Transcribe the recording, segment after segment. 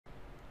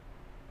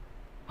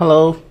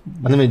Hello,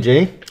 my name is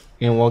Jay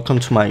and welcome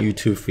to my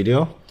YouTube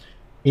video.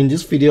 In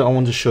this video, I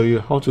want to show you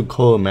how to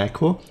call a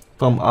macro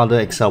from other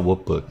Excel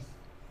workbook.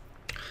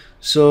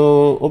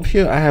 So over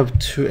here, I have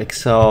two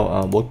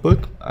Excel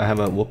workbook. I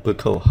have a workbook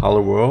called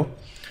Hello World,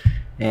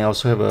 and I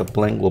also have a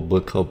blank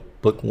workbook called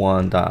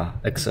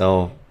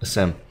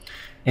book1.xlsm.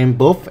 And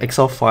both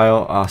Excel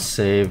files are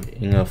saved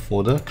in a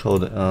folder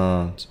called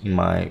in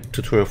my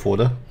tutorial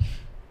folder.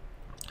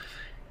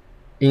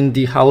 In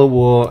the Hello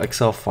World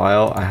Excel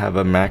file, I have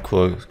a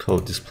macro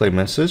called display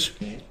message,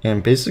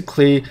 and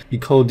basically you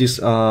call this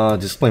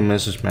display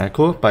message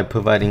macro by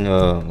providing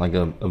a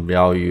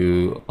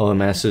value or a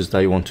message that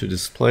you want to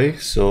display.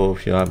 So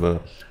here I have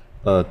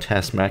a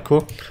test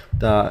macro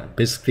that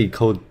basically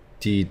code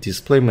the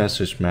display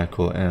message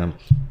macro and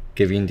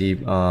giving the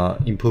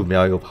input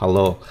value of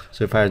hello.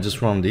 So if I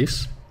just run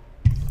this,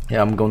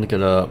 yeah, I'm going to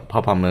get a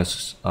pop-up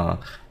message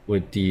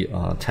with the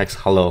text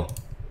hello.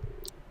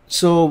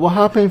 So what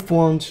happens if we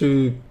want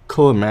to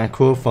call a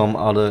macro from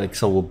other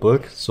Excel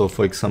workbook? So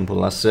for example,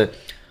 let's say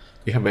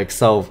you have an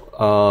Excel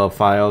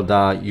file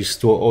that you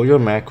store all your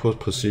macro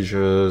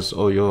procedures,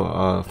 all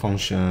your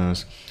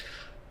functions,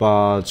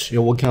 but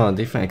you're working on a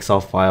different Excel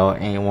file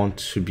and you want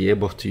to be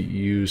able to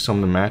use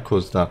some of the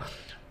macros that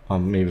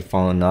maybe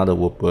from another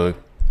workbook.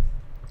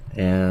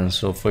 And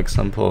so for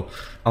example,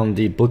 on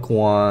the book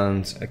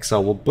 1's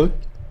Excel workbook,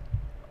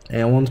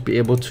 and I want to be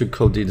able to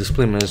code the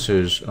display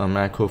message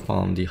macro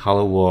from the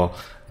Hello World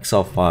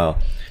Excel file.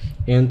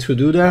 And to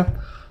do that,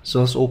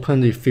 so let's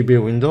open the VBA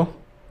window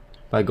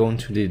by going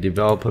to the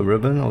developer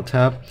ribbon or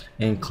tab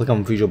and click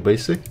on Visual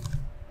Basic.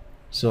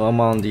 So I'm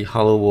on the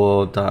Hello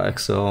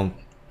World.xl,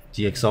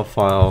 the Excel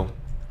file,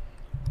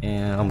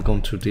 and I'm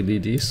going to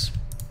delete this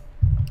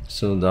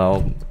so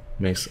that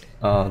makes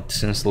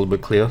things a little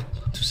bit clear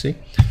to see.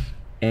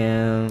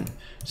 And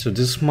so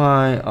this is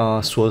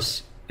my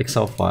source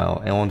Excel file,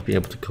 and I want to be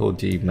able to code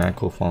the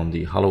macro from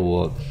the Hello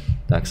World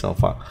Excel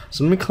file.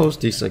 So let me close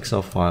this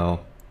Excel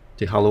file,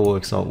 the Hello World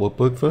Excel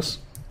workbook first.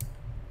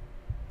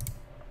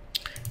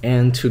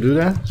 And to do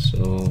that,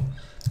 so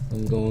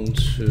I'm going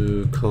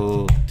to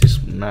code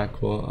this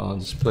macro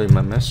display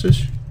my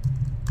message.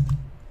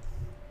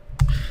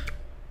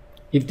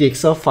 If the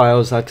Excel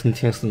files that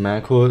contains the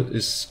macro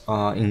is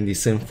in the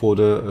same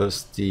folder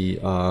as the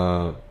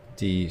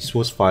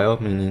source file,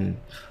 meaning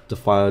the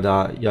file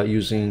that you're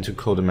using to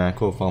code the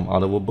macro from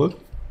other workbook,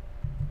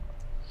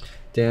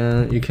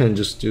 then you can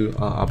just do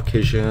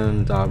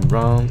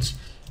application.round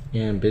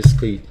and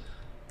basically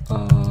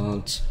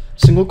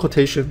single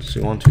quotation. So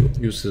you want to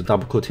use the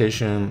double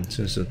quotation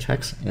since the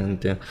text,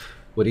 and then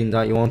within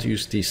that you want to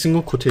use the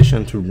single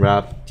quotation to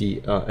wrap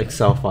the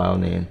Excel file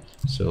name.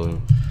 So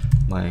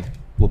my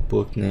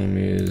workbook name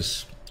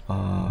is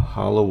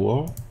Hello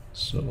World,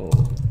 so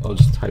I'll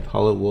just type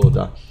hello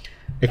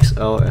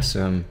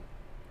world.xlsm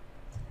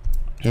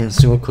and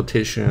single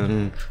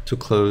quotation to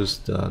close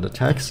the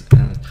text,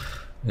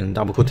 and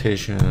double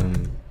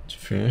quotation to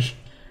finish.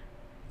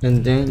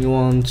 And then you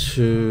want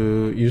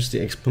to use the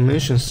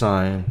exclamation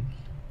sign,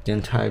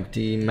 then type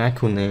the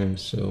macro name.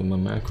 So my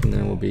macro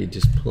name will be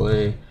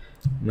display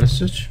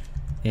message,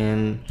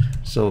 and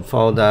so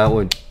follow that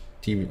with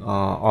the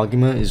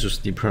argument is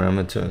just the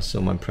parameter. So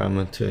my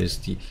parameter is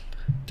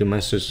the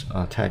message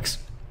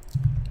text.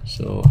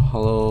 So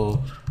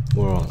hello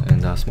world,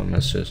 and that's my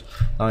message.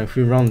 Now if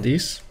we run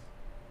this,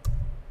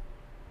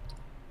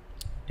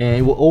 and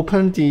it will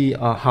open the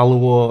Hello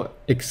World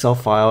Excel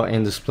file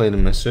and display the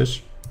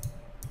message.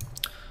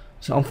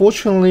 So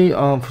unfortunately,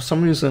 for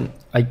some reason,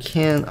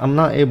 I'm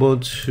not able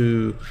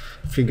to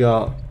figure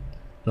out,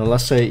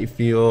 let's say if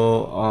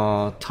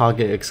your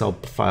target Excel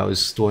file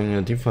is stored in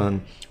a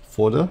different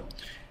folder,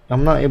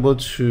 I'm not able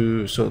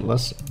to. So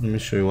let me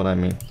show you what I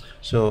mean.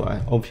 So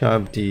I over here I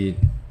have the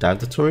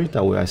directory,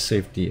 that way I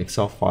save the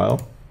Excel file.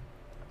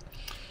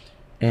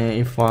 And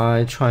if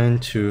I try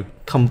to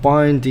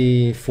combine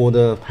the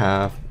folder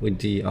path with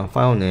the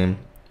file name,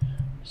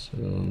 so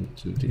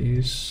do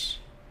this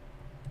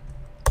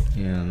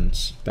and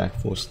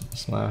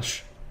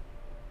 /.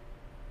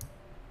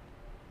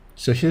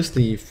 So here's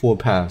the full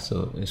path.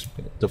 So it's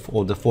the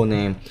full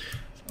name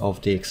of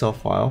the Excel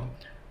file.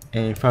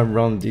 And if I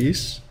run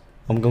this,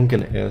 I'm going to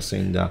get an error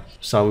saying that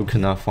sorry, we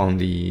cannot find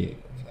the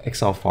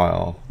Excel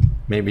file.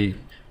 Maybe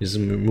it's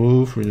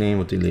removed, rename,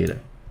 or deleted.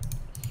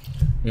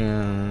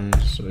 And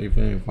so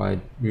even if I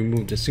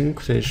remove the single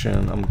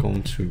quotation, I'm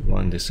going to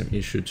run the same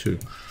issue too.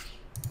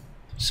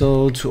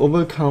 So to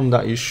overcome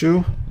that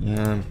issue,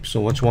 and so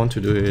what you want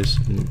to do is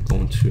I'm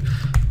going to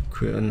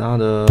create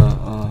another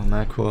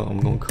macro. I'm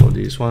going to call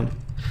this one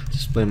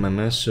display my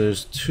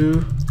message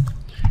 2.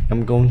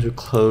 I'm going to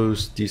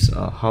close this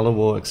Hello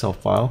World Excel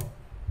file.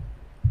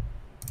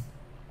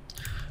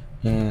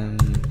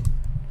 And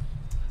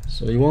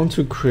so you want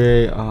to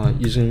create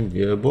using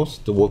variables,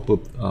 the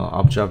workbook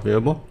object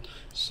variable.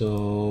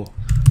 So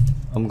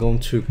I'm going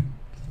to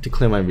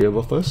declare my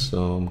variable first.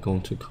 So I'm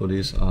going to call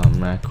this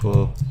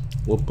macro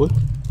workbook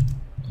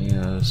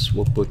as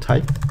workbook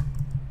type.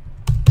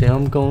 Then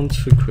I'm going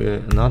to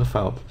create another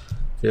file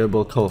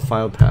variable called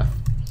file path.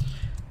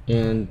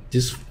 and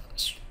this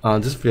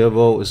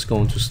variable is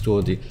going to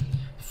store the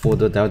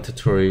folder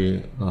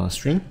directory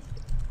string.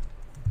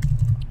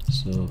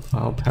 So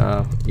file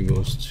path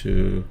equals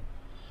to,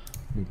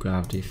 we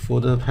grab the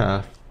folder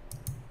path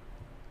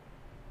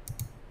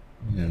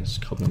and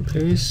just copy and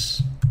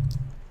paste,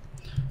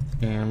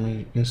 and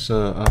we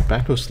insert a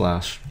backward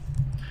slash.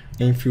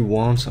 And if you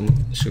want, I'm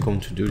actually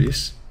going to do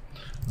this.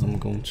 I'm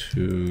going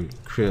to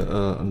create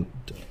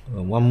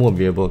one more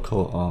variable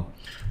called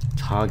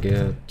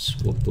target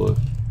workbook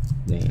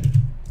name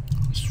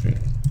string,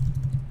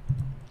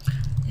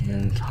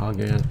 and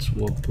target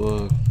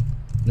workbook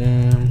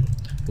name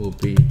will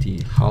be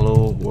the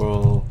hello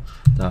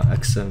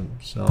world.excel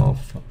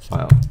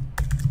file.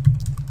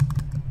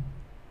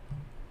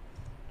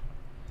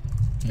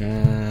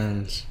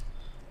 And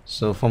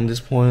so from this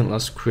point,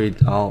 let's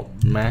create our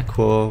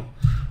macro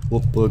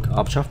workbook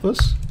object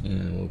first,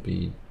 and it will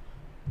be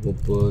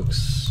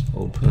workbooks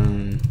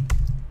open,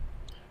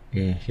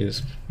 and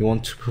here's, you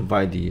want to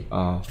provide the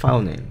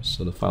file name.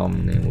 So the file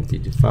name will be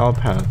the file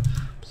path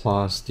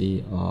plus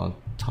the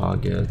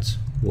target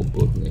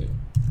workbook name.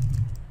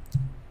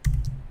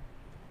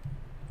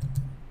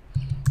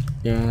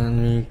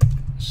 And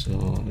so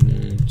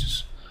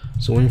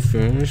when you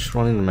finish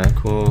running the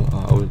macro,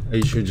 I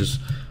usually just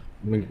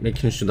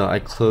making sure that I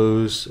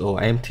close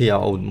or empty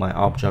out my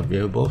object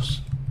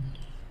variables.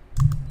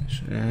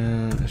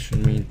 And I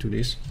should do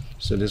this.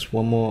 So there's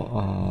one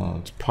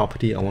more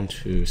property I want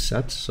to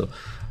set. So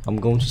I'm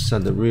going to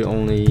set the read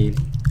only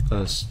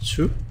as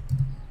true,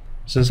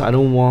 since I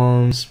don't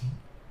want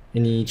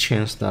any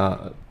chance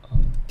that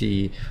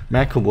the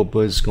macro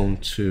workbook is going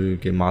to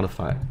get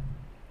modified.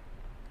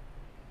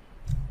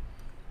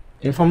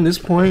 And from this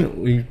point,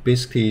 we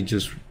basically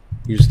just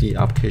use the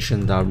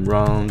application that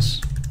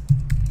runs.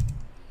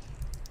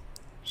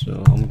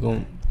 So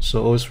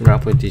always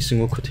wrap with the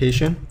single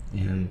quotation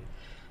and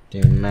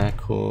then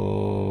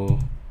macro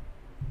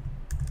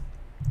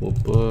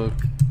workbook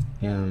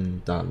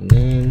and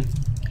 .name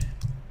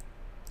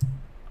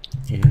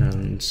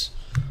and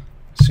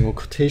single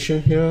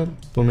quotation here,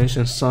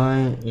 permission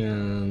sign,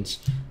 and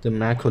the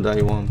macro that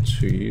you want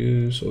to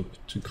use or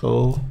to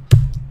call,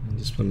 and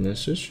display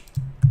message.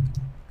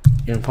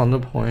 And from the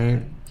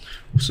point,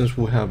 since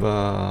we have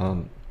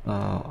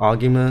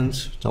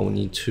arguments that we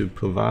need to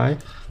provide,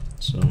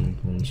 so I'm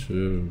going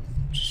to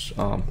just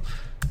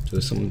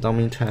do some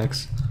dummy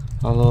text.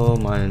 Hello,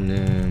 my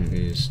name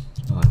is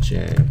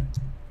Jay.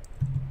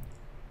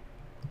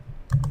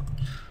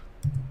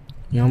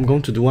 Yeah, I'm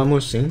going to do one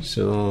more thing.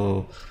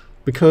 So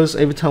because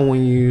every time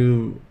when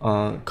you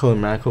call a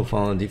macro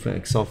from a different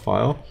Excel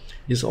file,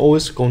 it's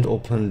always going to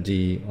open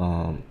the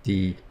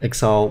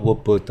Excel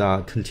workbook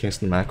that contains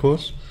the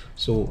macros.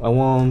 So I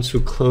want to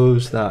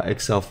close that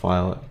Excel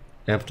file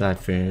after I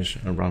finish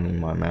running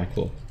my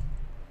macro.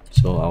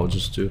 So I'll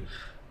just do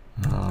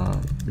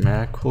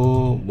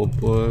macro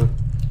workbook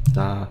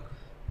dot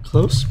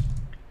close,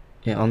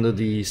 and under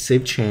the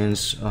save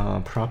change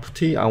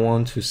property, I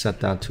want to set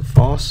that to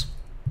false,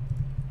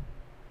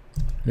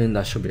 and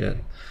that should be it.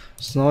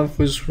 So now if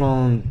we just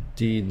run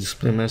the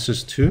display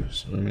message too,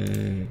 so let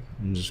me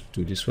just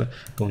do this way.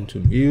 Go into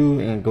view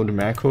and go to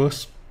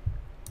macros,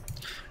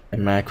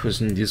 and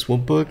macros in this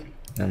workbook.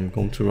 I'm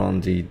going to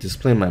run the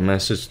display my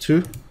message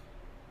too,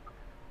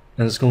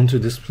 and it's going to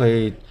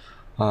display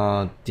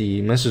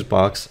the message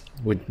box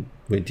with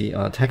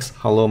the text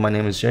hello, my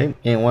name is Jay,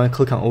 and when I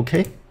click on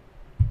OK,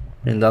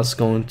 and that's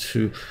going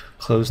to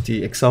close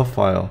the Excel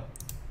file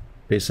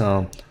based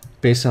on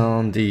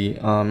the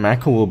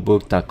macro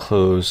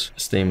workbook.close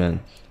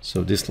statement.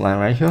 So this line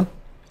right here.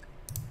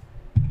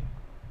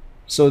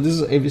 So this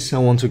is everything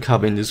I want to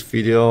cover in this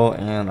video,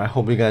 and I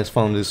hope you guys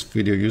found this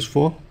video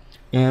useful,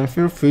 and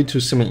feel free to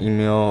send me an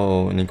email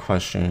or any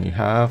question you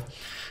have.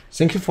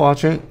 Thank you for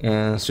watching,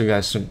 and see you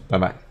guys soon. Bye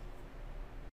bye.